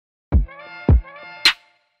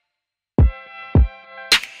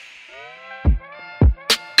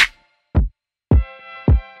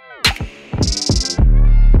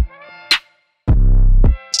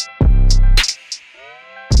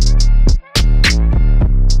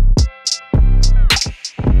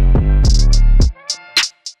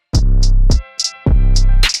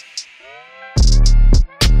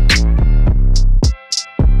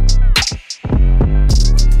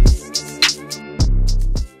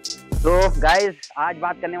तो गाइस आज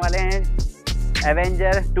बात करने वाले हैं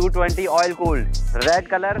Avenger 220 oil cooled red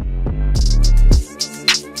colour.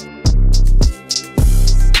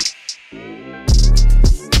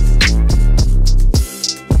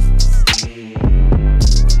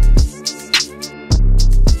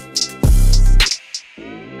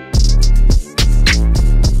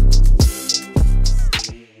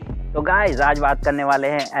 तो गाइस आज बात करने वाले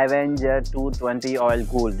हैं एवेंजर 220 ऑयल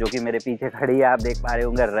कूल, जो कि मेरे पीछे खड़ी है। आप देख पा रहे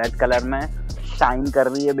होंगे रेड कलर में शाइन कर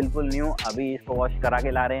रही है, बिल्कुल न्यू। अभी इसको वॉश करा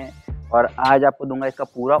के ला रहे हैं और आज आपको दूंगा इसका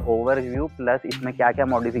पूरा ओवरव्यू, प्लस इसमें क्या क्या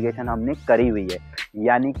मॉडिफिकेशन हमने करी हुई है,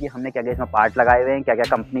 यानी कि हमने क्या क्या इसमें पार्ट लगाए हुए हैं, क्या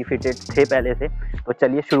क्या कंपनी फिटेड थे पहले से। तो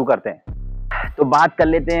चलिए शुरू करते हैं। तो बात कर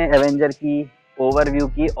लेते हैं एवेंजर की ओवरव्यू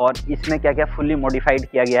की, और इसमें क्या क्या फुल्ली मॉडिफाइड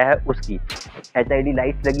किया गया है उसकी। HID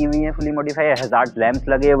लाइट्स लगी हुई हैं फुल्ली मॉडिफाइड, हैजार्ड लैंप्स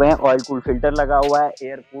लगे हुए हैं, ऑयल कूल फिल्टर लगा हुआ है,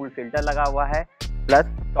 एयर कूल फिल्टर लगा हुआ है, प्लस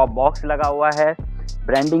टॉप बॉक्स लगा हुआ है,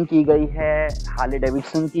 ब्रांडिंग की गई है हार्ले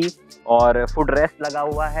डेविडसन की, और फुट रेस्ट लगा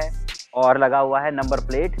हुआ है, और लगा हुआ है नंबर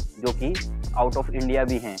प्लेट जो कि आउट ऑफ इंडिया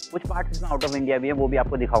भी हैं। कुछ पार्ट्स इसमें आउट ऑफ इंडिया भी हैं, वो भी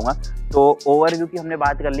आपको दिखाऊंगा। तो ओवरव्यू की हमने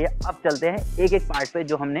बात कर ली है, अब चलते हैं एक एक पार्ट पे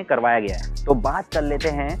जो हमने करवाया गया है। तो बात कर लेते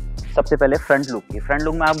हैं सबसे पहले फ्रंट लुक की। फ्रंट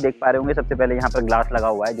लुक में आप देख पा रहे होंगे सबसे पहले यहाँ पर ग्लास लगा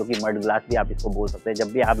हुआ है, जो कि मड ग्लास भी आप इसको बोल सकते हैं।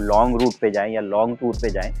 जब भी आप लॉन्ग रूट पे जाएं या लॉन्ग टूर पे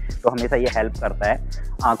जाएं तो हमेशा ये हेल्प करता है,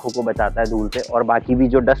 आंखों को बचाता है धूल से, और बाकी भी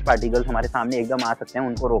जो डस्ट पार्टिकल्स हमारे सामने एकदम आ सकते हैं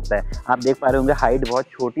उनको रोकता है। आप देख पा रहे होंगे हाइट बहुत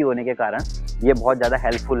छोटी होने के कारण ये बहुत ज़्यादा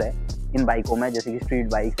हेल्पफुल है इन बाइकों में, जैसे कि स्ट्रीट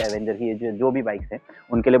बाइक्स एवेंजर की जो भी बाइक्स हैं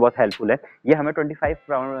उनके लिए बहुत हेल्पफुल है। ये हमें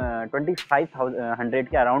 25,100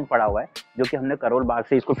 के अराउंड पड़ा हुआ है, जो कि हमने करोल बाग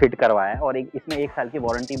से इसको फिट करवाया है, और इसमें 1 साल की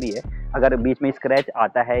वारंटी भी है। अगर बीच में स्क्रैच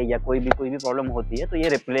आता है या कोई भी प्रॉब्लम होती है तो ये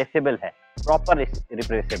रिप्लेसेबल है, प्रॉपर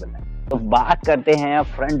रिप्लेसेबल है। तो बात करते हैं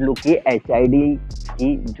फ्रंट लुक की HID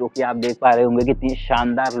की, जो कि आप देख पा रहे होंगे कितनी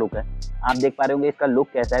शानदार लुक है। आप देख पा रहे होंगे इसका लुक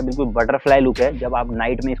कैसा है, बिल्कुल बटरफ्लाई लुक है। जब आप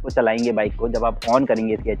नाइट में इसको चलाएंगे बाइक को, जब आप ऑन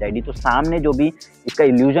करेंगे इसकी HID, तो सामने जो भी इसका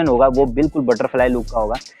इल्यूजन होगा वो बिल्कुल बटरफ्लाई लुक का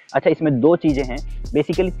होगा। अच्छा, इसमें 2 चीज़ें हैं,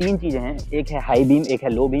 बेसिकली 3 चीज़ें हैं, एक है हाई बीम, एक है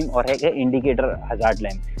लो बीम, और एक है इंडिकेटर हजार्ड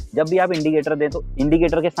लैंप। जब भी आप इंडिकेटर दें तो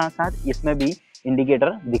इंडिकेटर के साथ साथ इसमें भी इंडिकेटर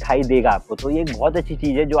दिखाई देगा आपको। तो ये एक बहुत अच्छी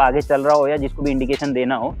चीज़ है, जो आगे चल रहा हो या जिसको भी इंडिकेशन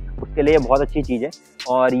देना हो उसके लिए बहुत अच्छी चीज़ है।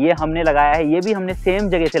 और ये हमने लगाया है, ये भी हमने सेम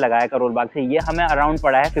जगह से लगाया करोल बाग से। ये हमें अराउंड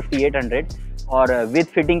पड़ा है 5800, और विद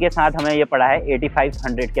फिटिंग के साथ हमें ये पड़ा है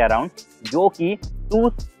 8500 के अराउंड, जो कि 2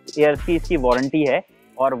 ईयर्स की इसकी वारंटी है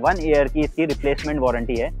और 1 ईयर की इसकी रिप्लेसमेंट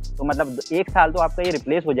वारंटी है। तो मतलब 1 साल तो आपका ये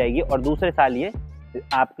रिप्लेस हो जाएगी और दूसरे साल ये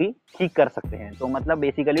आपकी ठीक कर सकते हैं। तो मतलब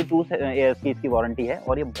बेसिकली 2 ईयर्स की इसकी वारंटी है,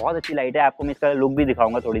 और ये बहुत अच्छी लाइट है। आपको मैं इसका लुक भी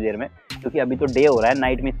दिखाऊंगा थोड़ी देर में, क्योंकि अभी तो डे हो रहा है,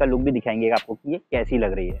 नाइट में इसका लुक भी दिखाएंगे आपको कि ये कैसी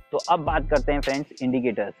लग रही है। तो अब बात करते हैं फ्रेंड्स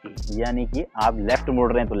इंडिकेटर्स की, यानी कि आप लेफ्ट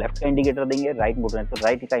मुड़ रहे हैं तो लेफ्ट का इंडिकेटर देंगे, राइट मुड़ रहे हैं तो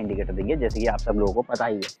राइट का इंडिकेटर देंगे, जैसे कि आप सब लोगों को पता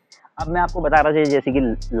ही है। अब मैं आपको बता रहा था जैसे कि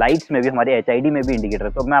लाइट्स में भी, हमारे HID में भी इंडिकेटर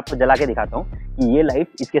है, तो मैं आपको जला के दिखाता हूँ कि ये लाइट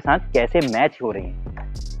इसके साथ कैसे मैच हो रही है।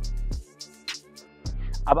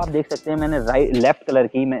 अब आप देख सकते हैं मैंने लेफ्ट तरफ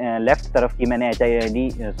की मैंने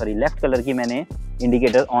लेफ्ट कलर की मैंने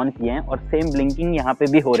इंडिकेटर ऑन किए हैं, और सेम ब्लिंकिंग यहाँ पे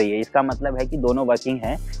भी हो रही है। इसका मतलब है कि दोनों वर्किंग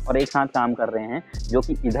है और एक साथ काम कर रहे हैं, जो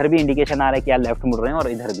कि इधर भी इंडिकेशन आ रहा है कि आप लेफ्ट मुड़ रहे हैं, और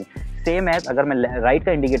इधर भी सेम है। अगर मैं राइट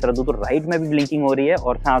का इंडिकेटर दूँ तो राइट में भी ब्लिंकिंग हो रही है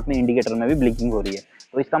और साथ में इंडिकेटर में भी ब्लिंकिंग हो रही है।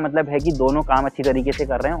 तो इसका मतलब है कि दोनों काम अच्छी तरीके से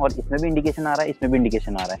कर रहे हैं, और इसमें भी इंडिकेशन आ रहा है, इसमें भी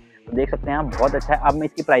इंडिकेशन आ रहा है। तो देख सकते हैं आप, बहुत अच्छा है। अब मैं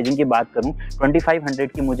इसकी प्राइसिंग की बात करूं, 2500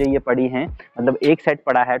 की मुझे ये पड़ी है, मतलब एक सेट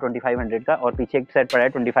पड़ा है 2500 का, और पीछे एक सेट पड़ा है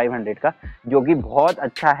 2500 का, जो कि बहुत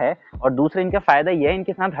अच्छा है। और दूसरे इनका फ़ायदा ये है,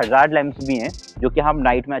 इनके साथ हजार्ड लैंप्स भी हैं, जो कि हम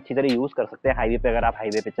नाइट में अच्छी तरह यूज़ कर सकते हैं हाईवे पे, अगर आप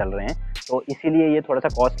हाईवे पे चल रहे हैं। तो इसीलिए ये थोड़ा सा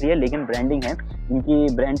कॉस्टली है, लेकिन ब्रांडिंग है।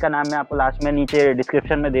 इनकी ब्रांड का नाम मैं आपको लास्ट में नीचे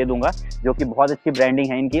डिस्क्रिप्शन में दे दूंगा, जो कि बहुत अच्छी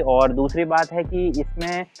ब्रांडिंग है इनकी। और दूसरी बात है कि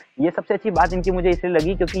इसमें ये सबसे अच्छी बात इनकी मुझे इसलिए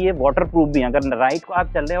लगी क्योंकि ये वाटर प्रूफ भी है। अगर राइट को आप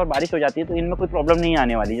चल रहे हैं और बारिश हो जाती है तो इनमें कोई प्रॉब्लम नहीं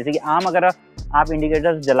आने वाली। जैसे कि आम अगर आप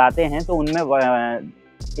इंडिकेटर्स जलाते हैं तो उनमें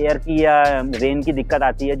एयर की या रेन की दिक्कत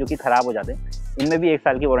आती है, जो कि ख़राब हो जाते हैं। इनमें भी 1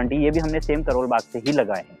 साल की वारंटी, ये भी हमने सेम करोल बाग से ही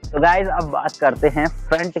लगाए हैं। तो गाइज अब बात करते हैं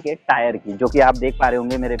फ्रंट के टायर की, जो कि आप देख पा रहे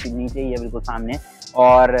होंगे मेरे नीचे ही है बिल्कुल सामने।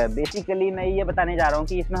 और बेसिकली मैं ये बताने जा रहा हूँ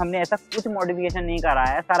कि इसमें हमने ऐसा कुछ मॉडिफिकेशन नहीं करा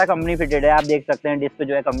है, सारा कंपनी फिटेड है। आप देख सकते हैं डिस्क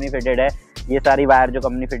जो है कंपनी फिटेड है, ये सारी वायर जो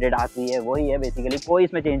कंपनी फिटेड आती है वही है, बेसिकली कोई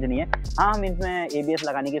इसमें चेंज नहीं है। हाँ, हम इसमें ABS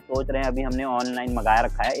लगाने की सोच रहे हैं, अभी हमने ऑनलाइन मंगाया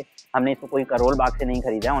रखा है। हमने इसको कोई करोल बाग से नहीं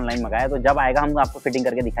खरीदा है, ऑनलाइन मंगाया। तो जब आएगा हम आपको फिटिंग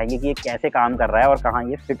करके दिखाएंगे कि ये कैसे काम कर रहा है और कहाँ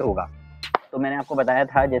ये फिट होगा। तो मैंने आपको बताया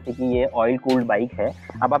था जैसे कि ये ऑयल कूल्ड बाइक है।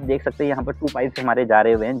 अब आप देख सकते हैं यहाँ पर 2 पाइप्स हमारे जा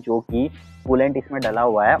रहे हुए हैं, जो कि कूलेंट इसमें डला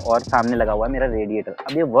हुआ है और सामने लगा हुआ है मेरा रेडिएटर।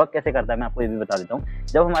 अब ये वर्क कैसे करता है मैं आपको ये भी बता देता हूँ।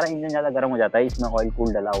 जब हमारा इंजन ज़्यादा गर्म हो जाता है, इसमें ऑयल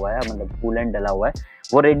कूल डला हुआ है, मतलब कूलेंट डला हुआ है,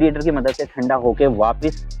 वो रेडिएटर की मदद से ठंडा होकर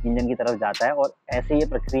वापस इंजन की तरफ जाता है और ऐसे ये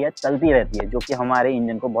प्रक्रिया चलती रहती है, जो कि हमारे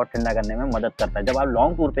इंजन को बहुत ठंडा करने में मदद करता है जब आप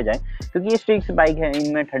लॉन्ग टूर पे जाएं, क्योंकि ये स्ट्रिक्स बाइक है,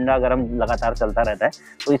 इनमें ठंडा गर्म लगातार चलता रहता है,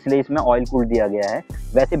 तो इसलिए इसमें ऑयल कूल्ड दिया गया है।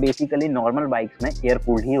 वैसे बेसिकली नॉर्मल बाइक्स में एयर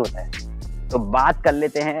कूल्ड ही होता है। तो बात कर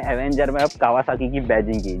लेते हैं एवेंजर में अब कावासाकी की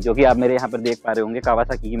बैजिंग की, जो कि आप मेरे यहाँ पर देख पा रहे होंगे।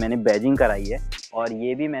 कावासाकी की मैंने बैजिंग कराई है, और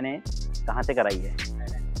ये भी मैंने कहाँ से कराई है,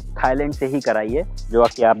 थाईलैंड से ही कराई है, जो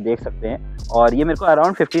कि आप देख सकते हैं। और ये मेरे को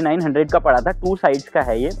अराउंड 5900 का पड़ा था, 2 साइड्स का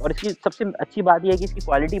है ये। और इसकी सबसे अच्छी बात ये है कि इसकी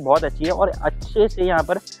क्वालिटी बहुत अच्छी है और अच्छे से यहाँ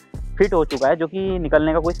पर फिट हो चुका है, जो कि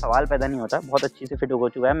निकलने का कोई सवाल पैदा नहीं होता, बहुत अच्छी से फिट हो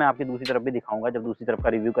चुका है। मैं आपकी दूसरी तरफ भी दिखाऊंगा जब दूसरी तरफ का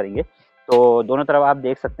रिव्यू करेंगे, तो दोनों तरफ आप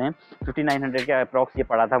देख सकते हैं। 5900 के अप्रॉक्स ये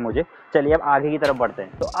पड़ा था मुझे। चलिए अब आगे की तरफ बढ़ते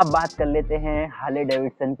हैं। तो अब बात कर लेते हैं हार्ले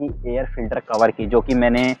डेविडसन की एयर फिल्टर कवर की, जो कि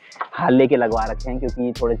मैंने हार्ले के लगवा रखे हैं,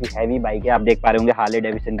 क्योंकि थोड़ी सी हैवी बाइक है। आप देख पा रहे होंगे हार्ले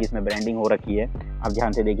डेविडसन की इसमें ब्रांडिंग हो रखी है। आप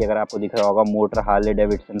ध्यान से देखिए, अगर आपको दिख रहा होगा मोटर हार्ले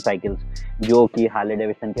डेविडसन साइकिल्स, जो कि हार्ले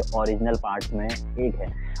डेविडसन के ओरिजिनल पार्ट्स में एक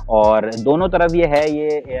है। और दोनों तरफ ये है, ये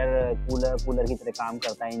एयर कूलर की तरह काम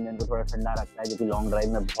करता है, इंजन को थोड़ा ठंडा रखता है, जो कि लॉन्ग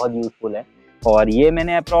ड्राइव में बहुत यूजफुल है। और ये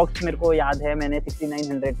मैंने अप्रॉक्स, मेरे को याद है मैंने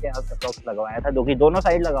 6900 के अप्रॉक्स लगवाया था, जो कि दोनों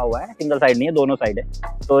साइड लगा हुआ है, सिंगल साइड नहीं है, दोनों साइड है।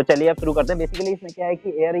 तो चलिए अब शुरू करते हैं। बेसिकली इसमें क्या है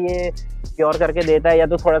कि एयर ये प्योर करके देता है, या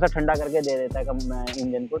तो थोड़ा सा ठंडा करके दे देता है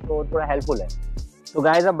इंजन को, तो थोड़ा हेल्पफुल है। तो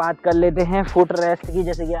गाइस अब बात कर लेते हैं फुट रेस्ट की।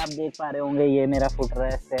 जैसे कि आप देख पा रहे होंगे, ये मेरा फुट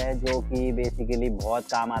रेस्ट है, जो कि बेसिकली बहुत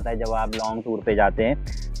काम आता है जब आप लॉन्ग टूर पे जाते हैं।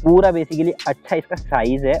 पूरा बेसिकली अच्छा इसका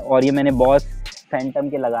साइज़ है, और ये मैंने बॉस फैंटम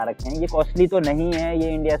के लगा रखे हैं। ये कॉस्टली तो नहीं है, ये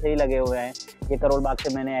इंडिया से ही लगे हुए हैं। ये करोल बाग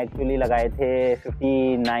से मैंने एक्चुअली लगाए थे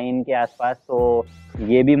 59 के आसपास, तो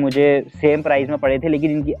ये भी मुझे सेम प्राइस में पड़े थे।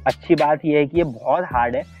 लेकिन इनकी अच्छी बात ये है कि ये बहुत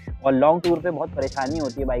हार्ड है, और लॉन्ग टूर पे बहुत परेशानी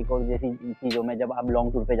होती है बाइकों जैसी चीज़ों में। जब आप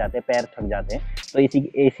लॉन्ग टूर पे जाते हैं पैर थक जाते हैं, तो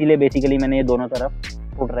इसीलिए बेसिकली मैंने ये दोनों तरफ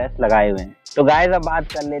फुट रेस्ट लगाए हुए हैं। तो गाइस अब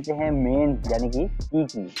बात कर लेते हैं मेन, यानी कि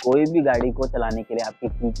की। कोई भी गाड़ी को चलाने के लिए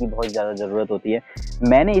आपकी की बहुत ज़्यादा ज़रूरत होती है।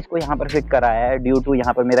 मैंने इसको यहाँ पर फिट कराया है ड्यू टू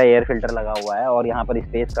यहाँ पर मेरा एयर फिल्टर लगा हुआ है, और यहाँ पर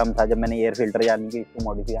स्पेस कम था। जब मैंने एयर फिल्टर यानी कि इसको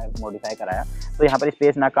मॉडिफाई कराया, तो यहाँ पर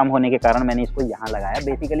स्पेस ना कम होने के कारण मैंने इसको यहाँ लगाया।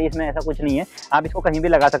 बेसिकली इसमें ऐसा कुछ नहीं है, आप इसको कहीं भी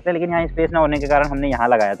लगा सकते हैं, लेकिन यहाँ स्पेस ना होने के कारण हमने यहाँ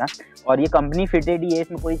लगाया था। और ये कंपनी फिटेड ही है,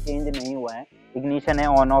 इसमें कोई चेंज नहीं हुआ है। इग्निशन है,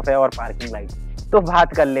 ऑन ऑफ है, और पार्किंग लाइट। तो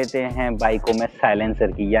बात कर लेते हैं बाइकों में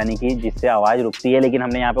साइलेंसर की, यानी कि जिससे आवाज़ रुकती है, लेकिन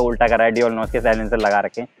हमने यहाँ पे उल्टा करा है, ड्यूल नॉइस के साइलेंसर लगा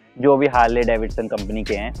रखे हैं, जो भी हार्ले डेविडसन कंपनी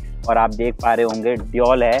के हैं। और आप देख पा रहे होंगे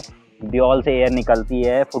ड्यूल है, ड्यूल से एयर निकलती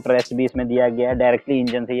है। फुट रेस्ट भी इसमें दिया गया है, डायरेक्टली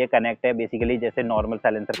इंजन से ये कनेक्ट है, बेसिकली जैसे नॉर्मल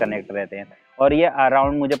साइलेंसर कनेक्ट रहते हैं। और ये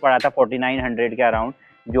अराउंड मुझे पड़ा था 4900 के अराउंड,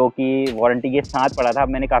 जो कि वारंटी के साथ पड़ा था। अब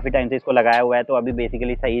मैंने काफ़ी टाइम से इसको लगाया हुआ है, तो अभी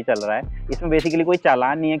बेसिकली सही चल रहा है। इसमें बेसिकली कोई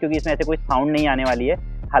चालान नहीं है, क्योंकि इसमें ऐसे कोई साउंड नहीं आने वाली है।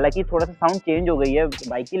 हालांकि थोड़ा सा साउंड चेंज हो गई है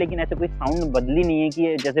बाइक की, लेकिन ऐसे कोई साउंड बदली नहीं है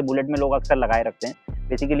कि जैसे बुलेट में लोग अक्सर लगाए रखते हैं।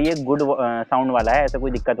 बेसिकली ये गुड साउंड वाला है, ऐसा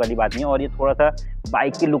कोई दिक्कत वाली बात नहीं है। और ये थोड़ा सा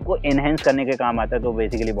बाइक की लुक को एनहेंस करने के काम आता है, तो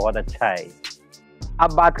बेसिकली बहुत अच्छा है।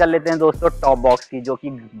 अब बात कर लेते हैं दोस्तों टॉप बॉक्स की, जो कि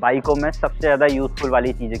बाइकों में सबसे ज़्यादा यूज़फुल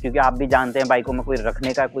वाली चीज़ है, क्योंकि आप भी जानते हैं बाइकों में कोई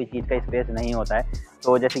रखने का कोई चीज़ का स्पेस नहीं होता है।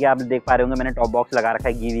 तो जैसे कि आप देख पा रहे होंगे, मैंने टॉप बॉक्स लगा रखा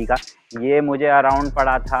है गिवी का। ये मुझे अराउंड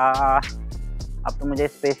पड़ा था, अब तो मुझे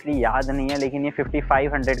स्पेशली याद नहीं है, लेकिन ये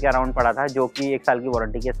 5500 के अराउंड पड़ा था, जो कि 1 साल की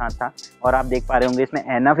वारंटी के साथ था। और आप देख पा रहे होंगे इसमें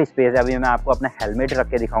एनफ स्पेस है। अभी मैं आपको अपना हेलमेट रख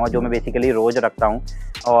के दिखाऊंगा, जो मैं बेसिकली रोज़ रखता हूँ।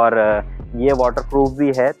 और ये वाटरप्रूफ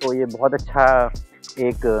भी है, तो ये बहुत अच्छा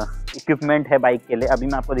एक इक्विपमेंट है बाइक के लिए। अभी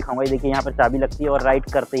मैं आपको दिखाऊंगा, ये देखिए यहाँ पर चाबी लगती है, और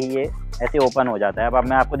राइट करते ही ये ऐसे ओपन हो जाता है। अब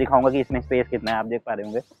मैं आपको दिखाऊंगा कि इसमें स्पेस कितना है। आप देख पा रहे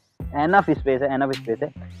होंगे एनफ स्पेस है, एनफ स्पेस है।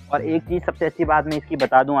 और एक चीज़ सबसे अच्छी बात मैं इसकी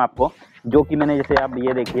बता दूं आपको, जो कि मैंने, जैसे आप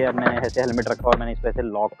ये देखिए, अब मैंने ऐसे हेलमेट रखा और मैंने इसको ऐसे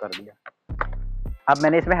लॉक कर दिया। अब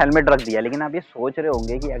मैंने इसमें हेलमेट रख दिया, लेकिन आप ये सोच रहे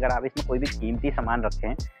होंगे कि अगर आप इसमें कोई भी कीमती सामान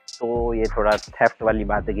रखें, तो ये थोड़ा थेफ्ट वाली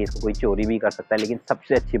बात है कि इसको कोई चोरी भी कर सकता है। लेकिन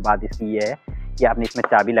सबसे अच्छी बात इसकी ये है कि आपने इसमें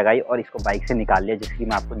चाबी लगाई और इसको बाइक से निकाल लिया, जिसकी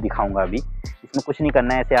मैं आपको दिखाऊंगा अभी। इसमें कुछ नहीं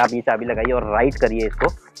करना है, ऐसे आप ये चाबी लगाइए और राइट करिए इसको।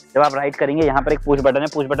 जब आप राइट करेंगे, यहाँ पर एक पुश बटन है,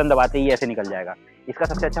 पुश बटन दबाते ही ऐसे निकल जाएगा। इसका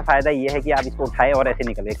सबसे अच्छा फ़ायदा ये है कि आप इसको उठाएं और ऐसे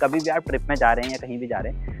निकलें। कभी भी आप ट्रिप में जा रहे हैं या कहीं भी जा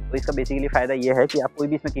रहे हैं, तो इसका बेसिकली फ़ायदा ये है कि आप कोई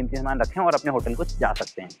भी इसमें कीमती सामान रखें और अपने होटल को जा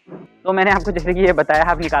सकते हैं। तो मैंने आपको जैसे कि ये बताया,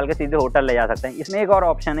 आप निकाल के सीधे होटल ले जा सकते हैं। इसमें एक और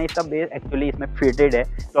ऑप्शन है, इसका बेस एक्चुअली इसमें फिटेड है,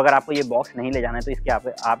 तो अगर आपको ये बॉक्स नहीं ले जाना है, तो इसके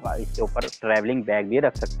आप इसके ऊपर ट्रैवलिंग बैग भी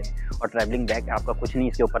रख सकते हैं। और ट्रैवलिंग बैग आपका कुछ नहीं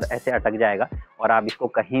इसके ऊपर ऐसे अटक जाएगा, और आप इसको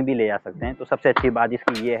कहीं भी ले जा सकते हैं। तो सबसे अच्छी बात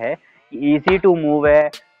इसकी ये है कि ईजी टू मूव है,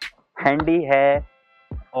 हैंडी है,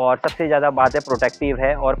 और सबसे ज़्यादा बात है प्रोटेक्टिव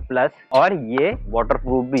है, और प्लस और ये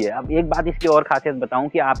वाटरप्रूफ भी है। अब एक बात इसकी और खासियत बताऊं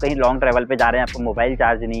कि आप कहीं लॉन्ग ट्रैवल पे जा रहे हैं, आपको मोबाइल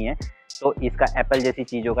चार्ज नहीं है, तो इसका एप्पल जैसी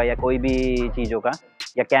चीज़ों का या कोई भी चीज़ों का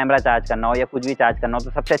या कैमरा चार्ज करना हो या कुछ भी चार्ज करना हो,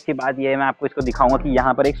 तो सबसे अच्छी बात ये है, मैं आपको इसको दिखाऊंगा कि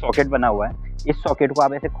यहाँ पर एक सॉकेट बना हुआ है। इस सॉकेट को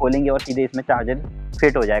आप ऐसे खोलेंगे और सीधे इसमें चार्जर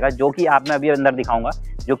फिट हो जाएगा, जो कि आप मैं अभी अंदर दिखाऊंगा,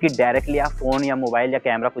 जो कि डायरेक्टली आप फ़ोन या मोबाइल या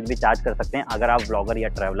कैमरा कुछ भी चार्ज कर सकते हैं अगर आप ब्लॉगर या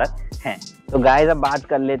ट्रैवलर हैं। तो गाइस अब बात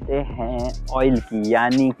कर लेते हैं ऑयल की,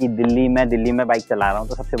 यानी कि दिल्ली में बाइक चला रहा हूँ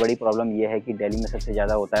तो सबसे बड़ी प्रॉब्लम ये है कि दिल्ली में सबसे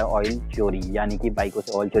ज़्यादा होता है ऑयल चोरी, यानी कि बाइकों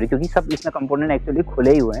से ऑयल चोरी, क्योंकि सब इसमें कंपोनेंट एक्चुअली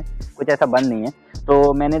खुले ही हुए हैं, कुछ ऐसा बंद नहीं है।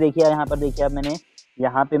 तो मैंने देखिए यहाँ पर देखिए, अब मैंने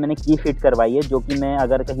यहाँ पे मैंने की फिट करवाई है, जो कि मैं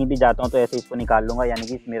अगर कहीं भी जाता हूँ तो ऐसे इसको निकाल लूँगा, यानी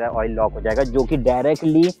कि मेरा ऑयल लॉक हो जाएगा, जो कि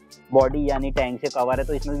डायरेक्टली बॉडी यानी टैंक से कवर है,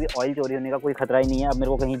 तो इसमें भी ऑयल चोरी होने का कोई खतरा ही नहीं है। अब मेरे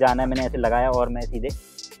को कहीं जाना है, मैंने ऐसे लगाया और मैं सीधे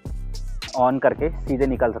ऑन करके सीधे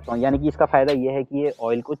निकल सकता हूँ, यानी कि इसका फ़ायदा ये है कि ये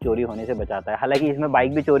ऑयल को चोरी होने से बचाता है। हालांकि इसमें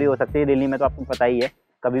बाइक भी चोरी हो सकती है, दिल्ली में तो आपको पता ही है,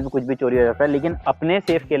 कभी भी कुछ भी चोरी हो जाता है, लेकिन अपने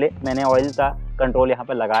सेफ के लिए मैंने ऑयल का कंट्रोल यहाँ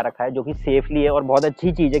पर लगा रखा है, जो कि सेफली है और बहुत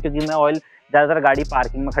अच्छी चीज़ है, क्योंकि मैं ऑयल ज़्यादातर गाड़ी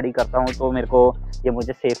पार्किंग में खड़ी करता हूँ, तो मेरे को ये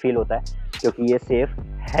मुझे सेफ़ फील होता है क्योंकि ये सेफ़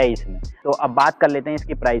है इसमें। तो अब बात कर लेते हैं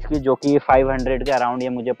इसकी प्राइस की, जो कि 500 के अराउंड ये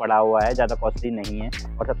मुझे पड़ा हुआ है, ज़्यादा कॉस्टली नहीं है।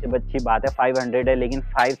 और सबसे अच्छी बात है 500 है, लेकिन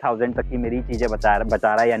 5000 तक की मेरी चीज़ें बचा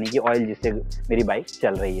रहा है, यानी कि ऑयल जिससे मेरी बाइक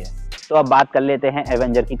चल रही है। तो अब बात कर लेते हैं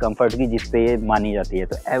एवेंजर की कंफर्ट की, जिस पे ये मानी जाती है।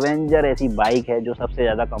 तो एवेंजर ऐसी बाइक है जो सबसे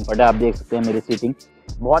ज़्यादा कंफर्ट है। आप देख सकते हैं मेरी सीटिंग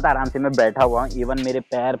बहुत आराम से मैं बैठा हुआ हूँ, इवन मेरे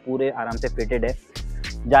पैर पूरे आराम से फिटेड है।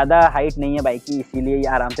 ज़्यादा हाइट नहीं है बाइक की, इसीलिए ये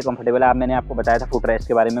आराम से कंफर्टेबल है। अब मैंने आपको बताया था फुट रेस्ट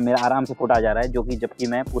के बारे में, मेरा आराम से फुट आ जा रहा है, जो कि जबकि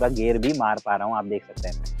मैं पूरा गियर भी मार पा रहा हूँ, आप देख सकते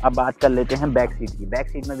हैं। अब बात कर लेते हैं बैक सीट की। बैक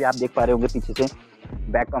सीट में भी आप देख पा रहे होंगे पीछे से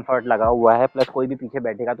बैक कंफर्ट लगा हुआ है, प्लस कोई भी पीछे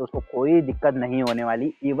बैठेगा तो उसको कोई दिक्कत नहीं होने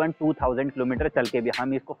वाली। इवन 2000 किलोमीटर चल के भी,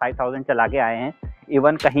 हम इसको 5000 चला के आए हैं,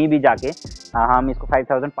 इवन कहीं भी जाके हम इसको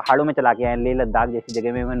 5000 पहाड़ों में चला के आए हैं, लेह लद्दाख जैसी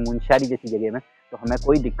जगह में, इवन मुनस्यारी जैसी जगह में, तो हमें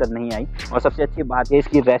कोई दिक्कत नहीं आई। और सबसे अच्छी बात है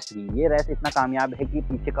इसकी रेस्ट की, ये रेस्ट इतना कामयाब है कि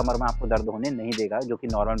पीछे कमर में आपको दर्द होने नहीं देगा, जो कि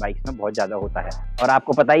नॉर्मल बाइक्स में बहुत ज़्यादा होता है। और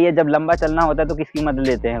आपको पता ही है जब लंबा चलना होता है तो किसकी मदद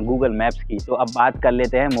लेते हैं, गूगल मैप्स की। तो अब बात कर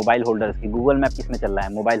लेते हैं मोबाइल होल्डर्स की। गूगल मैप किस में चल रहा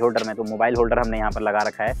है, मोबाइल होल्डर में। तो मोबाइल होल्डर हमने यहाँ पर लगा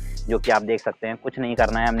रखा है, जो कि आप देख सकते हैं। कुछ नहीं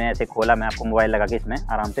करना है, हमने ऐसे खोला, मैं आपको मोबाइल लगा के इसमें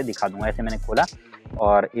आराम से दिखा दूंगा। ऐसे मैंने खोला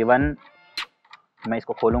और इवन मैं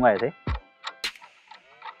इसको खोलूँगा ऐसे,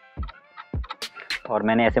 और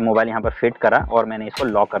मैंने ऐसे मोबाइल यहाँ पर फिट करा और मैंने इसको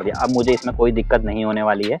लॉक कर दिया। अब मुझे इसमें कोई दिक्कत नहीं होने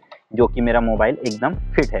वाली है, जो कि मेरा मोबाइल एकदम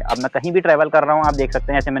फिट है। अब मैं कहीं भी ट्रैवल कर रहा हूँ, आप देख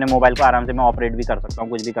सकते हैं, ऐसे मैंने मोबाइल को आराम से मैं ऑपरेट भी कर सकता हूँ,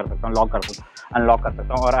 कुछ भी कर सकता हूँ, लॉक कर सकता हूँ, अनलॉक कर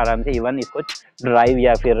सकता हूँ, और आराम से इवन इसको ड्राइव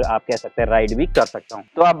या फिर आप कह सकते हैं राइड भी कर सकता हूँ।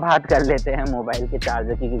 तो अब बात कर लेते हैं मोबाइल के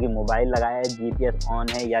चार्जर की, क्योंकि मोबाइल लगाया है, GPS ऑन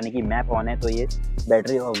है, यानी कि मैप ऑन है, तो ये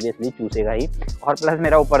बैटरी ऑब्वियसली चूसेगा ही। और प्लस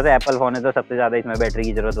मेरा ऊपर से एप्पल फ़ोन है, तो सबसे ज़्यादा इसमें बैटरी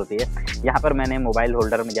की ज़रूरत होती है। यहाँ पर मैंने मोबाइल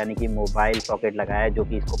होल्डर में यानी कि मोबाइल सॉकेट लगाया है, जो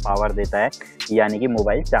कि इसको पावर देता है, यानी कि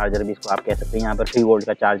मोबाइल चार्जर भी इसको आप कह सकते हैं। यहाँ पर 3 वोल्ट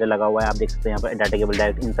का चार्जर लगा हुआ है, आप देख सकते हैं। यहाँ पर डाटा केबल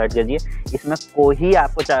डायरेक्ट इंसर्ट कीजिए, इसमें कोई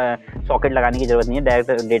आपको सॉकेट लगाने की ज़रूरत नहीं है,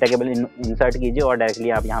 डायरेक्ट डेटा केबल इंसर्ट कीजिए और डायरेक्टली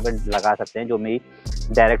आप यहाँ पर लगा सकते हैं, जो मेरी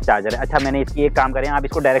डायरेक्ट चार्जर है। अच्छा, मैंने इसकी एक काम करें, आप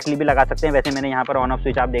इसको डायरेक्टली भी लगा सकते हैं। वैसे मैंने यहाँ पर ऑन ऑफ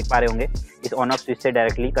स्विच आप देख पा रहे होंगे, इस ऑन ऑफ स्विच से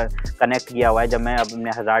डायरेक्टली कनेक्ट किया हुआ है। जब मैं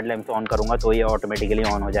अपने हज़ार्ड लैंप से ऑन करूँगा तो ये ऑटोमेटिकली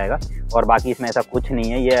ऑन हो जाएगा। और बाकी इसमें ऐसा कुछ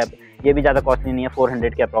नहीं है, ये भी ज़्यादा कॉस्टली नहीं है,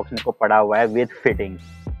 400 के अप्रॉक्स को पड़ा हुआ है विद फिटिंग।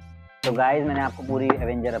 तो गाइज़ मैंने आपको पूरी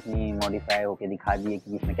एवेंजर अपनी मॉडिफाई होके दिखा दी है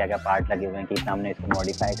कि इसमें क्या क्या पार्ट लगे हुए हैं, कितना हमने इसको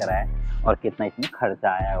मॉडिफाई करा है और कितना इसमें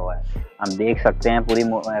खर्चा आया हुआ है। हम देख सकते हैं पूरी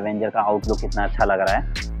एवेंजर का आउटलुक कितना अच्छा लग रहा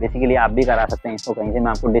है। बेसिकली आप भी करा सकते हैं इसको कहीं से,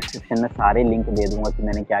 मैं आपको डिस्क्रिप्शन में सारे लिंक दे दूंगा कि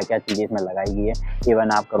मैंने क्या क्या चीज़ें इसमें लगाई गई है।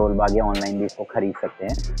 इवन आप करोल बाग या ऑनलाइन भी इसको खरीद सकते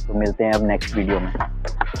हैं। तो मिलते हैं अब नेक्स्ट वीडियो में।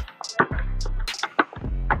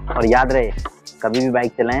 और याद रहे, कभी भी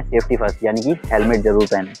बाइक चलाएं सेफ्टी फर्स्ट, यानी कि हेलमेट ज़रूर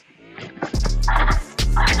पहनें।